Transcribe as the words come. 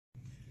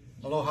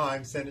Aloha,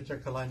 I'm Senator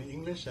Kalani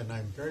English, and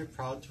I'm very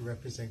proud to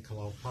represent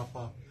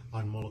Kalaupapa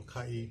on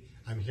Moloka'i.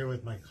 I'm here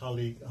with my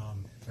colleague,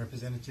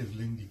 Representative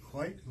Lynn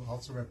DeCoite, who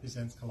also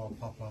represents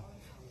Kalaupapa,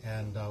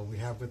 and we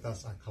have with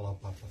us our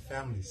Kalaupapa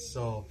family.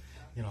 So,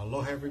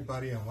 aloha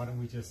everybody, and why don't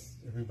we just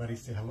everybody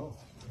say hello?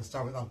 Let's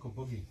start with Uncle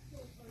Boogie.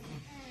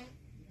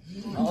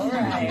 All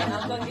right,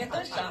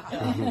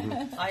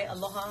 Hi,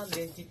 aloha,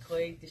 Lynn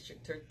DeCoite,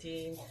 District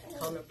 13,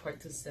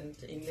 counterpart to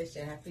Senator English,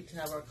 and happy to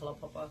have our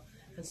Kalaupapa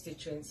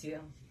constituents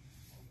here.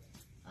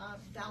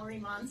 Valerie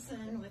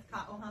Monson with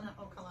Ka'ohana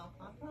o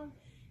Kalaupapa,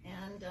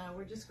 and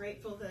we're just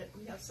grateful that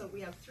we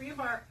have three of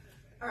our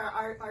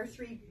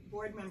three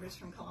board members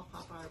from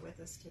Kalaupapa are with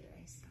us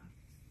today. So.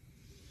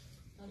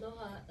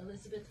 Aloha,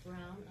 Elizabeth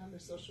Brown. I'm a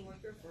social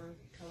worker for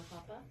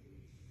Kalaupapa.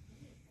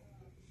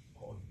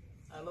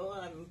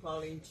 Aloha, I'm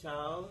Pauline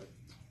Chow,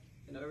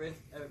 and a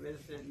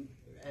resident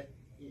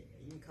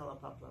in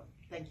Kalaupapa.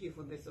 Thank you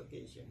for this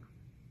occasion.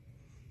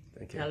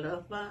 Thank you.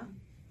 Aloha,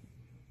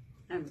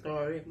 I'm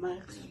Gloria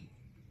Marks.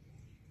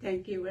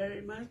 Thank you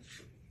very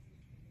much.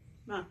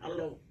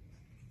 Mahalo.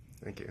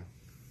 Thank you.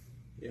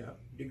 Yeah,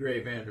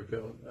 DeGray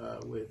Vanderbilt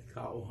with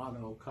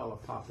Ka'ohana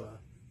Kalaupapa.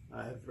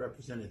 I have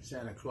represented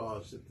Santa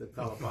Claus at the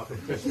Kalaupapa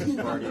Christmas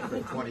party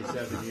for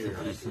 27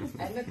 years.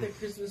 And at the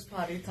Christmas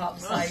party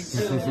topside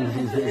too.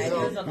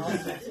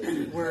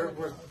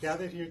 We're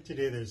gathered here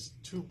today. There's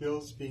two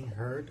bills being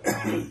heard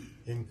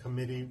in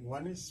committee.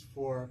 One is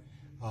for,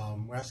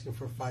 we're asking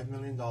for $5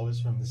 million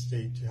from the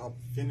state to help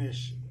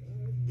finish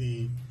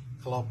the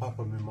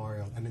Kalaupapa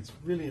Memorial. And it's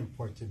really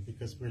important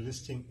because we're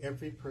listing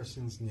every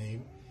person's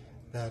name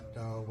that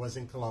was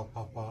in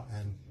Kalaupapa,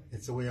 and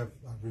it's a way of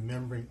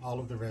remembering all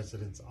of the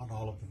residents and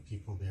all of the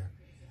people there.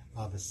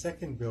 The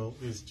second bill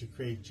is to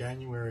create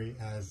January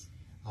as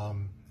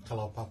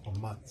Kalaupapa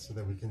Month so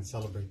that we can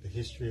celebrate the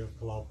history of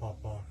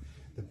Kalaupapa,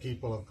 the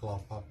people of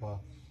Kalaupapa,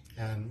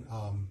 and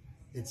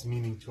its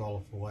meaning to all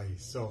of Hawaii.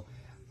 So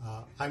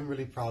I'm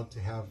really proud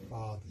to have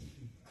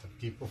the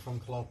people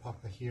from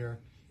Kalaupapa here.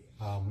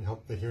 We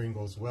hope the hearing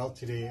goes well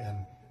today,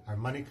 and our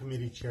Money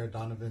Committee Chair,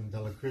 Donovan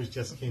De La Cruz,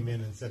 just came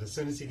in and said as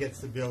soon as he gets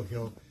the bill,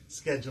 he'll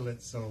schedule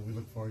it, so we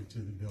look forward to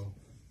the bill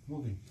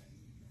moving.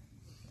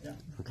 Yeah.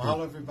 Okay.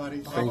 Mahalo, everybody.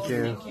 Thank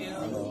you. Thank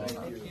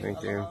you.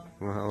 Thank you.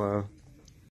 Mahalo.